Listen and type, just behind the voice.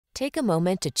Take a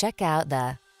moment to check out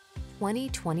the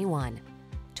 2021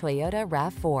 Toyota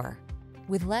RAV4.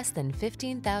 With less than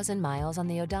 15,000 miles on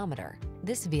the odometer,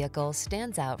 this vehicle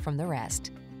stands out from the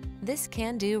rest. This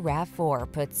can-do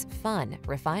RAV4 puts fun,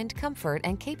 refined comfort,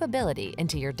 and capability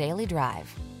into your daily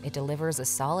drive. It delivers a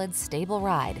solid, stable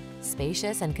ride,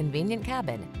 spacious and convenient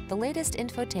cabin, the latest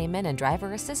infotainment and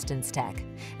driver assistance tech,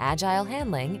 agile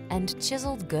handling, and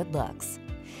chiseled good looks.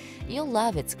 You'll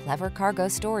love its clever cargo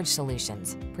storage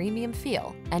solutions, premium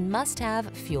feel, and must-have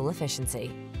fuel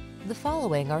efficiency. The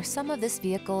following are some of this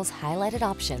vehicle's highlighted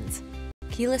options: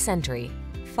 keyless entry,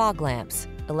 fog lamps,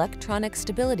 electronic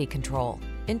stability control,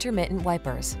 intermittent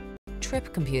wipers,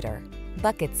 trip computer,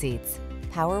 bucket seats,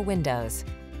 power windows,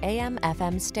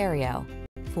 AM/FM stereo,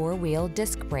 four-wheel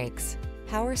disc brakes,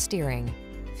 power steering.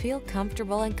 Feel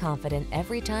comfortable and confident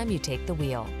every time you take the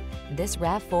wheel. This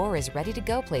RAV4 is ready to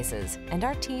go places, and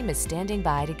our team is standing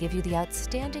by to give you the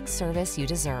outstanding service you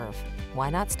deserve. Why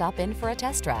not stop in for a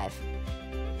test drive?